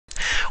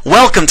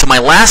Welcome to my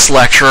last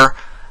lecture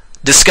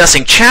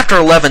discussing Chapter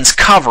 11's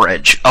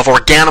coverage of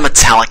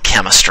organometallic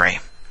chemistry.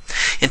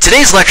 In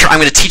today's lecture, I'm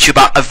going to teach you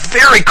about a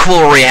very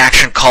cool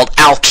reaction called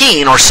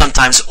alkene, or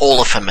sometimes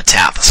olefin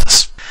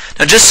metathesis.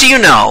 Now, just so you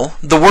know,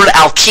 the word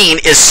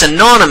alkene is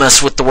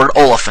synonymous with the word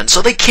olefin,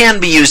 so they can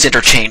be used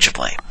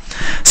interchangeably.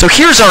 So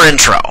here's our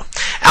intro.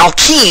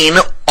 Alkene,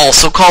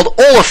 also called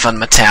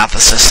olefin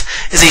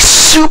metathesis, is a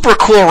super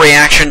cool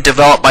reaction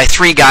developed by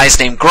three guys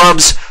named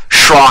Grubbs,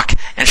 Schrock,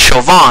 and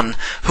Chauvin,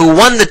 who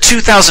won the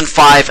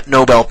 2005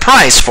 Nobel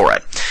Prize for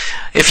it.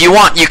 If you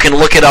want, you can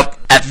look it up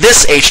at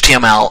this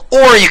HTML,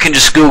 or you can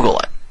just Google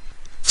it.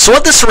 So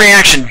what this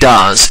reaction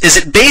does is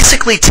it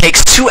basically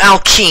takes two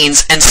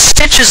alkenes and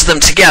stitches them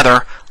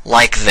together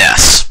like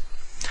this.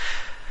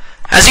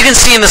 As you can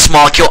see in this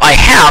molecule, I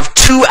have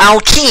two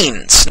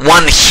alkenes,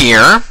 one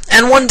here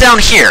and one down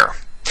here.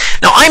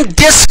 Now I'm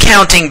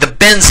discounting the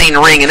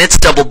benzene ring and its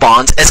double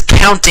bonds as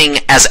counting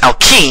as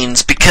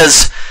alkenes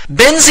because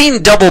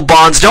benzene double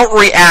bonds don't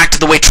react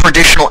the way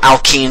traditional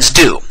alkenes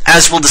do,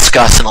 as we'll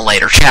discuss in a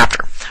later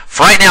chapter.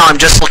 For right now, I'm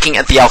just looking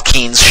at the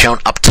alkenes shown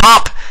up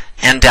top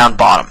and down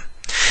bottom.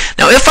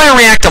 Now if I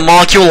react a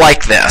molecule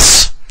like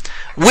this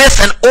with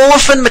an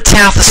olefin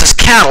metathesis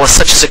catalyst,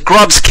 such as a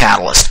Grubbs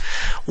catalyst,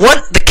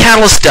 what the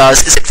catalyst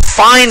does is it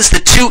finds the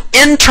two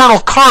internal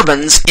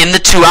carbons in the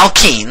two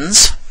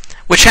alkenes,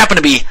 which happen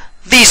to be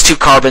these two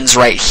carbons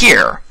right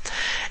here,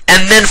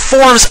 and then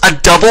forms a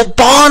double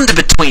bond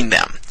between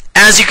them,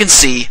 as you can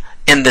see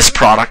in this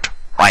product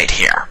right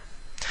here.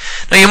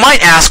 Now you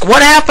might ask,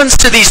 what happens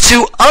to these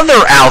two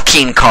other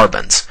alkene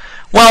carbons?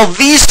 Well,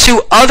 these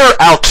two other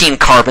alkene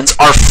carbons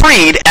are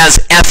freed as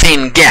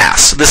ethane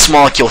gas, this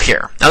molecule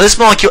here. Now this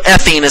molecule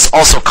ethene is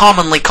also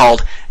commonly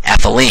called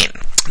ethylene.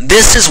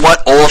 This is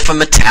what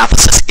olefin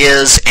metathesis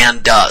is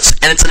and does,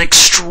 and it's an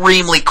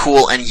extremely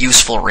cool and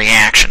useful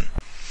reaction.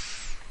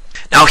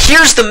 Now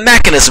here's the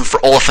mechanism for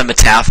olefin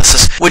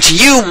metathesis, which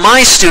you,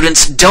 my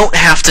students, don't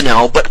have to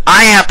know, but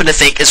I happen to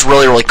think is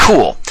really, really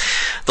cool.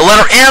 The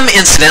letter M,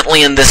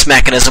 incidentally, in this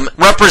mechanism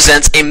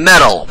represents a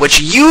metal, which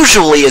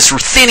usually is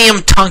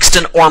ruthenium,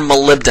 tungsten, or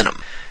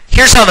molybdenum.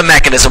 Here's how the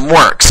mechanism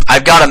works.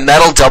 I've got a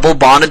metal double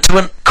bonded to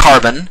a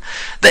carbon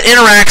that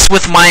interacts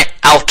with my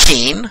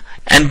alkene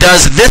and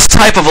does this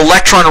type of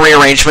electron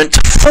rearrangement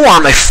to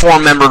form a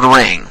four-membered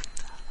ring.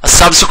 A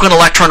subsequent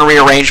electron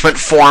rearrangement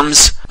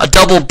forms a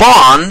double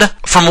bond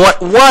from what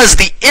was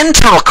the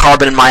internal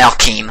carbon in my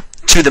alkene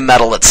to the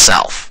metal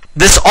itself.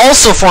 This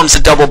also forms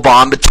a double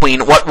bond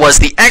between what was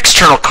the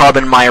external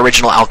carbon in my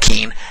original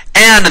alkene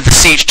and the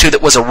CH2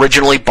 that was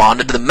originally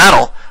bonded to the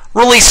metal,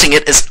 releasing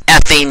it as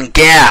ethane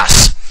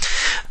gas.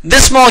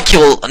 This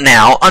molecule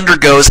now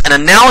undergoes an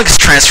analogous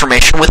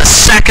transformation with a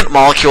second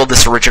molecule of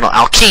this original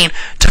alkene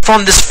to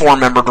form this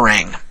four-membered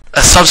ring.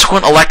 A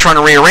subsequent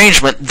electron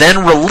rearrangement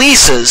then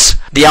releases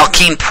the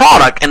alkene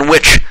product, in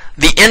which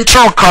the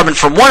internal carbon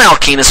from one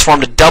alkene has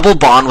formed a double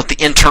bond with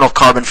the internal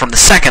carbon from the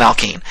second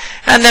alkene,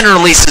 and then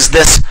releases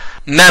this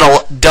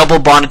metal double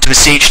bonded to a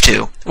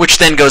CH2, which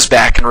then goes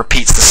back and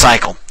repeats the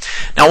cycle.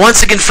 Now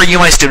once again, for you,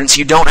 my students,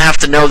 you don't have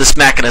to know this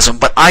mechanism,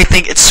 but I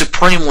think it's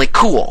supremely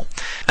cool.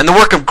 And the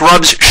work of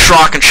Grubbs,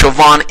 Schrock, and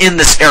Chauvin in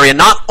this area,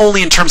 not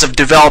only in terms of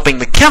developing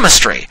the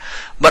chemistry,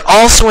 but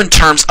also in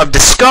terms of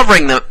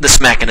discovering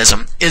this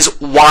mechanism, is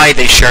why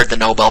they shared the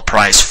Nobel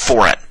Prize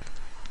for it.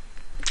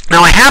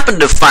 Now I happen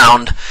to have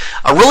found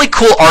a really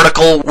cool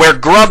article where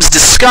Grubbs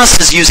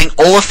discusses using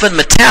olefin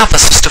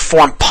metathesis to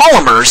form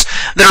polymers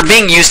that are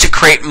being used to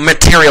create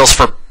materials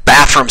for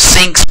bathroom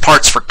sinks,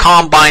 parts for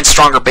combines,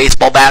 stronger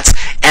baseball bats,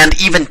 and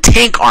even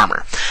tank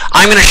armor.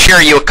 I'm going to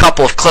share you a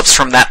couple of clips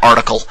from that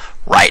article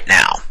right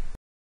now.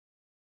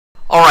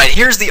 Alright,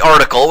 here's the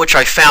article, which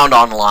I found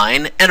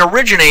online and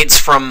originates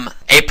from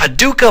a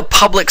Paducah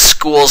Public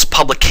Schools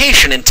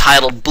publication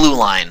entitled Blue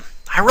Line.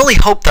 I really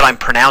hope that I'm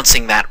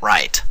pronouncing that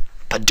right.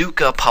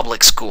 Paducah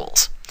Public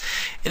Schools.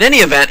 In any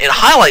event, it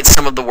highlights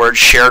some of the words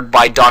shared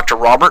by Dr.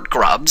 Robert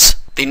Grubbs,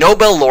 the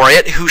Nobel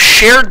laureate who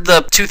shared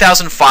the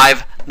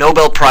 2005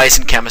 Nobel Prize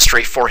in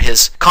Chemistry for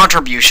his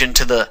contribution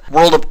to the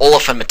world of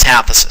olefin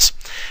metathesis.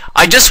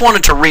 I just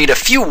wanted to read a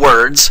few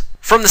words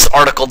from this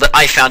article that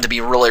I found to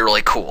be really,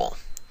 really cool.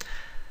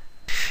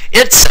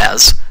 It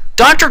says,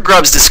 Dr.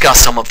 Grubbs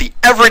discussed some of the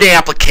everyday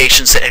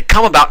applications that had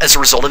come about as a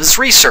result of his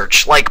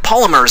research, like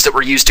polymers that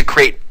were used to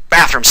create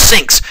bathroom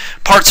sinks,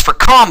 parts for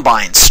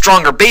combines,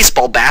 stronger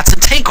baseball bats,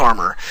 and tank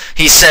armor.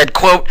 He said,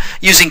 quote,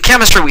 "Using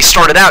chemistry we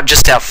started out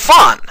just to have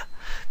fun,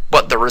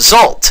 but the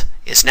result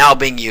is now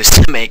being used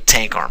to make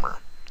tank armor."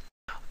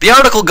 The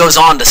article goes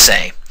on to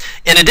say,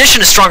 in addition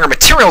to stronger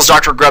materials,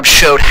 Dr. Grubbs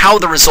showed how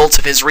the results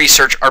of his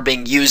research are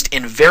being used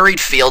in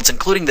varied fields,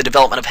 including the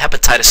development of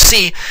hepatitis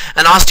C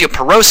and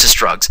osteoporosis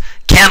drugs,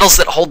 candles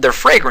that hold their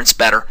fragrance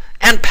better,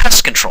 and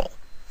pest control.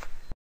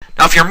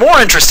 Now, if you're more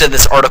interested in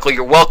this article,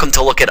 you're welcome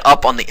to look it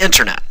up on the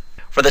internet.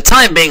 For the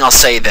time being, I'll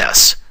say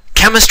this.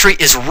 Chemistry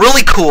is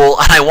really cool,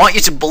 and I want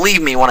you to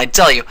believe me when I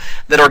tell you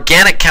that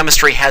organic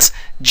chemistry has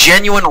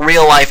genuine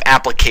real-life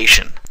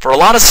application for a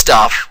lot of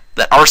stuff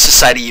that our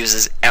society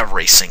uses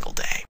every single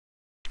day.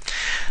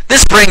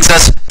 This brings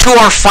us to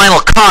our final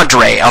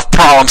cadre of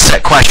problem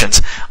set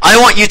questions. I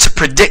want you to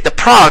predict the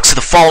products of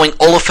the following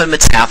olefin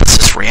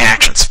metathesis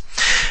reactions.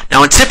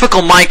 Now, in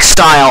typical Mike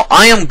style,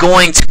 I am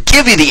going to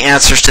give you the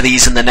answers to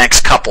these in the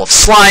next couple of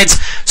slides,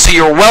 so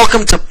you're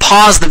welcome to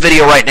pause the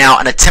video right now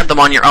and attempt them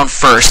on your own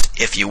first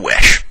if you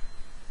wish.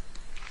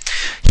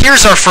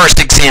 Here's our first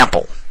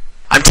example.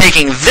 I'm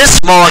taking this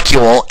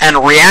molecule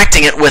and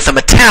reacting it with a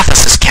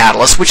metathesis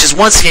catalyst, which is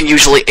once again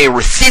usually a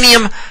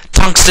ruthenium,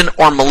 tungsten,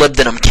 or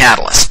molybdenum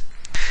catalyst.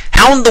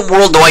 How in the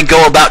world do I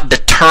go about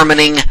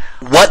determining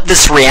what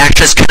this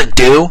reaction is going to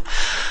do?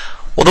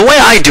 Well, the way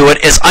I do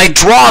it is I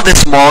draw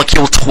this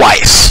molecule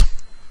twice.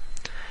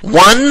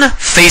 One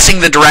facing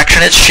the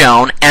direction it's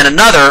shown, and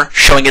another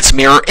showing its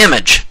mirror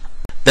image.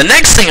 The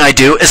next thing I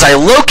do is I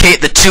locate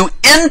the two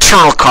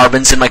internal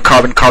carbons in my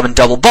carbon-carbon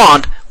double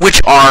bond,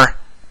 which are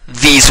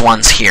these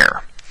ones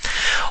here.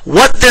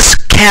 What this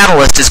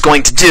catalyst is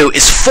going to do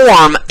is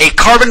form a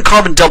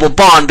carbon-carbon double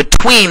bond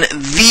between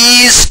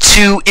these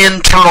two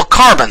internal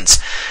carbons.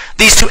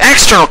 These two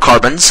external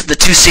carbons, the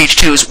two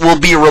CH2s, will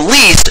be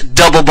released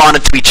double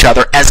bonded to each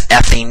other as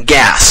ethene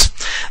gas.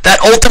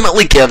 That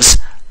ultimately gives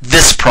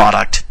this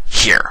product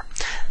here.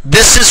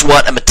 This is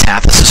what a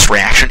metathesis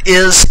reaction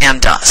is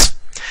and does.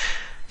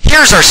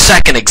 Here's our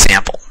second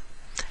example.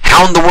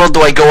 How in the world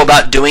do I go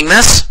about doing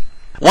this?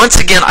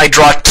 Once again, I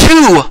draw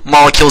two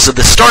molecules of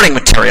the starting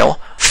material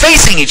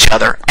facing each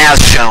other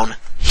as shown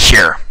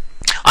here.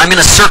 I'm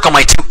going to circle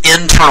my two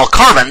internal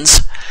carbons,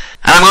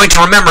 and I'm going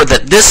to remember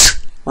that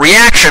this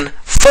reaction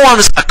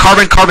forms a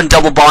carbon-carbon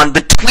double bond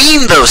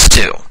between those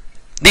two.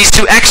 These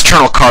two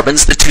external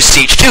carbons, the two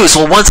CH2s,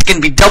 will once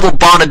again be double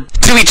bonded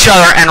to each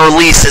other and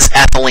release as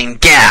ethylene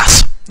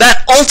gas.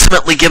 That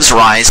ultimately gives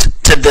rise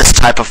to this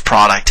type of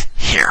product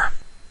here.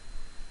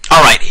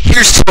 Alright,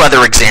 here's two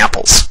other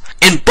examples.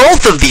 In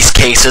both of these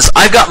cases,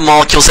 I've got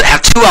molecules that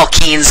have two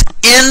alkenes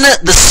in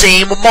the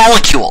same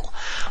molecule.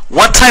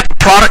 What type of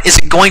product is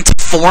it going to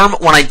form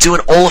when I do an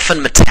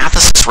olefin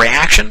metathesis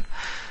reaction?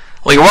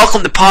 Well, you're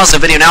welcome to pause the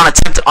video now and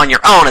attempt it on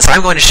your own, as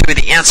I'm going to show you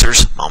the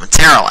answers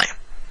momentarily.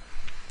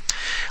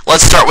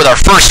 Let's start with our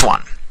first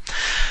one.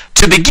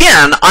 To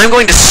begin, I'm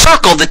going to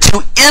circle the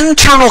two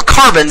internal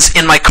carbons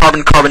in my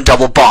carbon-carbon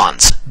double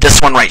bonds. This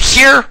one right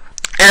here,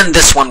 and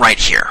this one right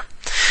here.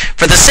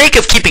 For the sake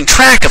of keeping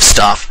track of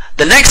stuff,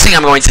 the next thing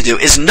I'm going to do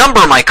is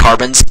number my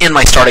carbons in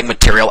my starting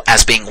material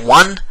as being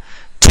 1,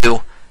 2,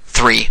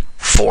 3,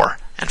 4,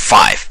 and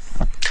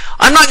 5.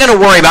 I'm not going to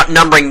worry about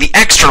numbering the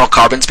external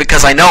carbons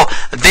because I know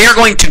they are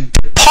going to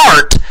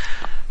depart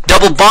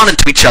double bonded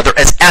to each other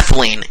as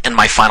ethylene in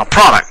my final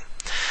product.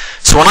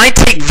 So when I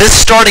take this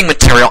starting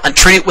material and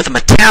treat it with a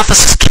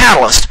metathesis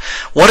catalyst,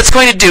 what it's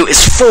going to do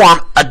is form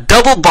a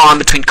double bond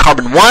between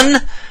carbon 1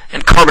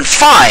 and carbon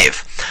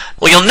 5.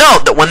 Well, you'll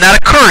note that when that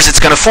occurs, it's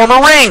going to form a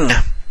ring.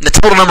 The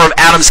total number of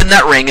atoms in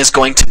that ring is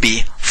going to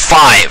be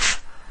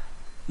 5.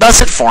 Thus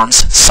it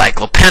forms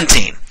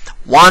cyclopentene.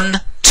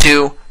 1,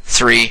 2,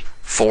 3,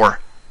 4,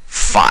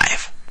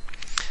 5.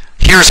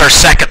 Here's our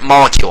second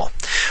molecule.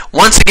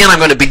 Once again, I'm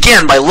going to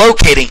begin by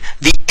locating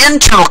the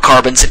internal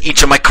carbons in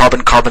each of my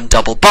carbon-carbon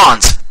double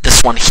bonds.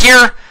 This one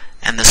here,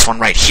 and this one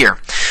right here.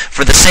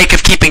 For the sake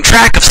of keeping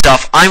track of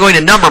stuff, I'm going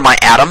to number my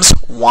atoms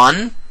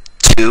 1,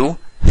 2,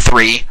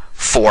 3,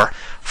 4,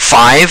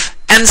 5,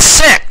 and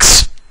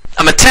 6.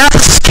 A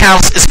metathesis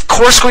catalyst is of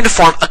course going to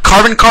form a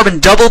carbon-carbon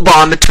double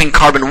bond between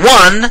carbon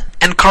 1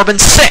 and carbon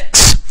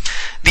 6.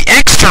 The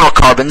external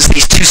carbons,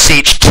 these two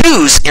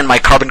CH2s in my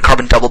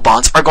carbon-carbon double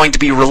bonds, are going to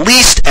be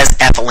released as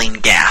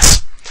ethylene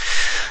gas.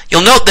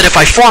 You'll note that if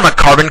I form a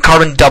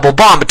carbon-carbon double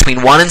bond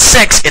between 1 and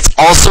 6, it's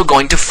also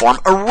going to form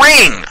a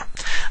ring.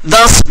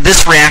 Thus,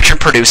 this reaction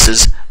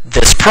produces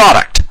this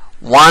product.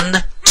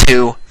 1,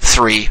 2,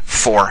 3,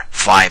 4,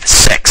 5,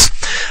 6.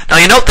 Now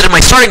you note that in my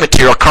starting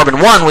material,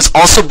 carbon 1 was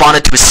also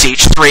bonded to a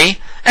CH3,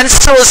 and it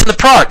still is in the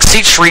product.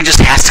 CH3 just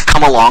has to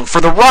come along for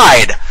the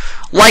ride,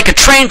 like a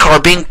train car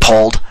being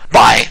pulled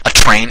by a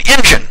train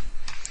engine.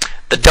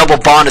 The double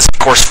bond is of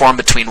course formed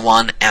between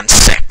 1 and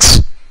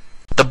 6.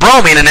 The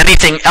bromine and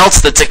anything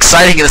else that's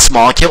exciting in this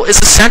molecule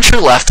is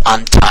essentially left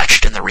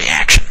untouched in the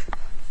reaction.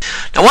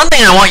 Now, one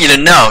thing I want you to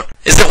note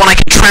is that when I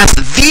contrast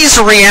these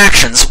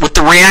reactions with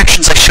the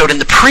reactions I showed in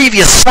the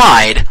previous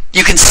slide,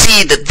 you can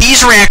see that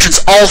these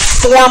reactions all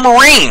form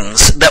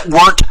rings that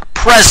weren't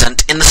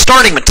present in the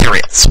starting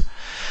materials.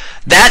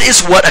 That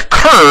is what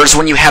occurs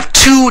when you have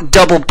two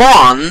double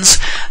bonds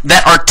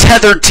that are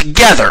tethered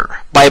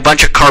together by a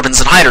bunch of carbons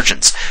and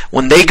hydrogens.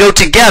 When they go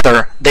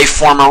together, they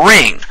form a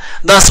ring.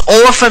 Thus,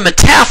 olefin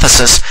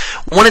metathesis,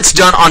 when it's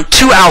done on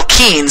two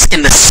alkenes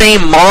in the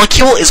same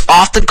molecule, is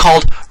often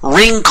called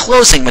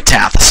ring-closing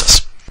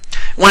metathesis.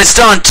 When it's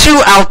done on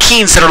two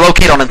alkenes that are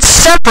located on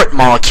separate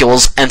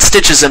molecules and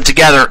stitches them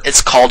together,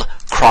 it's called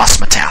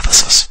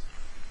cross-metathesis.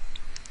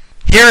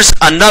 Here's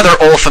another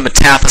olefin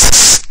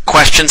metathesis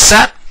question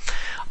set.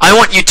 I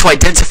want you to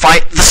identify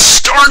the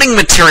starting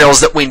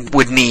materials that we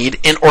would need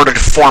in order to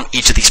form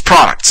each of these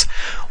products.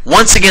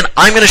 Once again,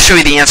 I'm going to show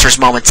you the answers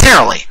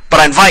momentarily,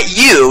 but I invite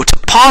you to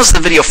pause the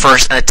video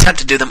first and attempt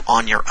to do them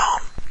on your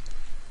own.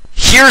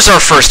 here's our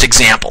first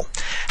example.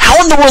 How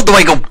in the world do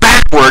I go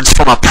backwards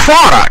from a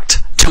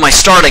product to my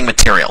starting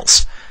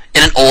materials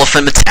in an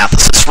olefin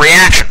metathesis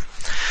reaction?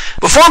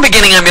 Before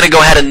beginning, I'm going to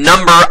go ahead and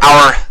number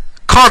our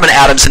carbon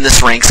atoms in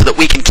this ring so that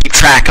we can keep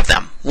track of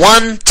them.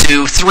 1,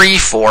 2, 3,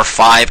 4,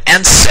 5,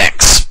 and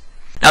 6.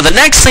 Now the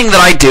next thing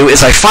that I do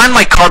is I find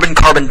my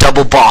carbon-carbon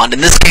double bond, in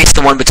this case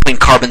the one between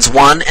carbons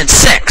 1 and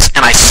 6,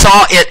 and I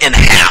saw it in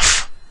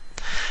half.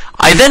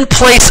 I then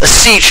place a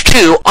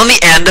CH2 on the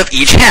end of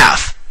each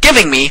half,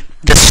 giving me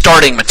the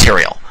starting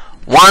material.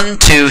 1,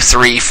 2,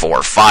 3,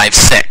 4, 5,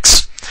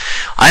 6.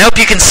 I hope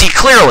you can see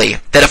clearly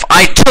that if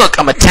I took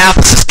a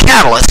metathesis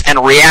catalyst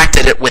and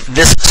reacted it with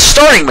this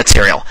starting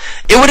material,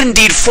 it would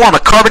indeed form a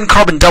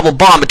carbon-carbon double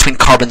bond between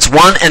carbons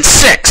 1 and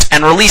 6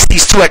 and release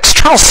these two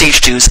external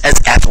CH2s as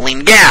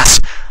ethylene gas,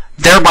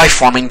 thereby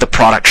forming the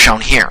product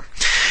shown here.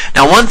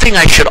 Now one thing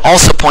I should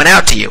also point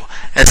out to you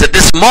is that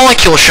this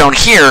molecule shown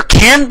here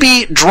can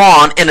be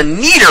drawn in a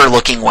neater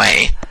looking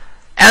way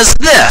as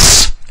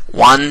this.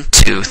 1,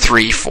 2,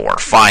 3, 4,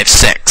 5,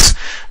 6.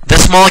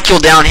 This molecule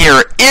down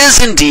here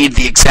is indeed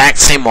the exact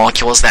same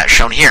molecule as that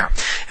shown here.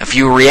 If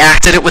you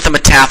reacted it with a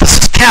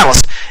metathesis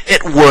catalyst,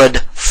 it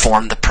would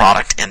form the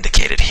product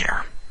indicated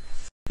here.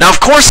 Now, of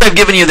course, I've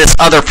given you this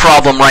other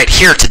problem right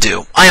here to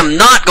do. I am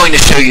not going to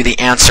show you the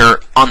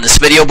answer on this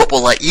video, but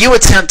will let you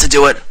attempt to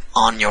do it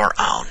on your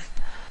own.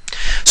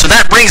 So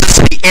that brings us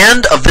to the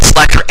end of this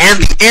lecture and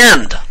the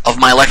end of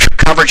my lecture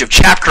coverage of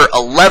Chapter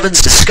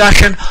 11's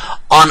discussion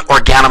on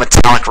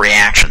organometallic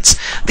reactions.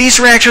 These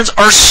reactions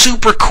are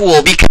super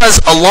cool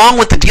because, along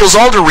with the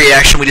Diels-Alder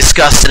reaction we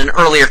discussed in an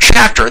earlier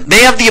chapter,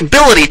 they have the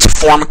ability to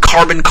form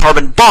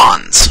carbon-carbon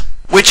bonds,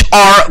 which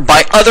are,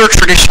 by other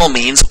traditional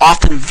means,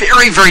 often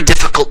very, very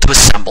difficult to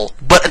assemble,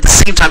 but at the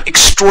same time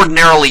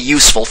extraordinarily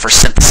useful for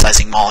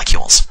synthesizing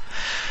molecules.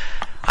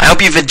 I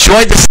hope you've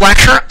enjoyed this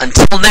lecture.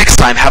 Until next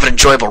time, have an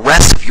enjoyable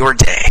rest of your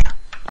day.